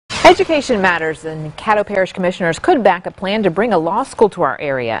Education matters, and Caddo Parish commissioners could back a plan to bring a law school to our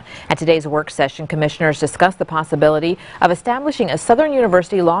area. At today's work session, commissioners discussed the possibility of establishing a Southern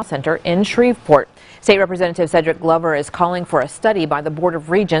University Law Center in Shreveport. State Representative Cedric Glover is calling for a study by the Board of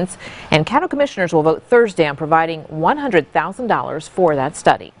Regents, and Caddo commissioners will vote Thursday on providing $100,000 for that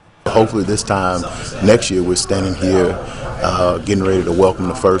study. Hopefully this time next year we're standing here getting ready to welcome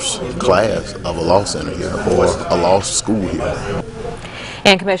the first class of a law center here, or a law school here.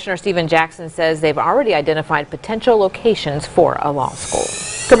 And Commissioner Stephen Jackson says they've already identified potential locations for a law school.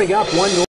 Coming up, one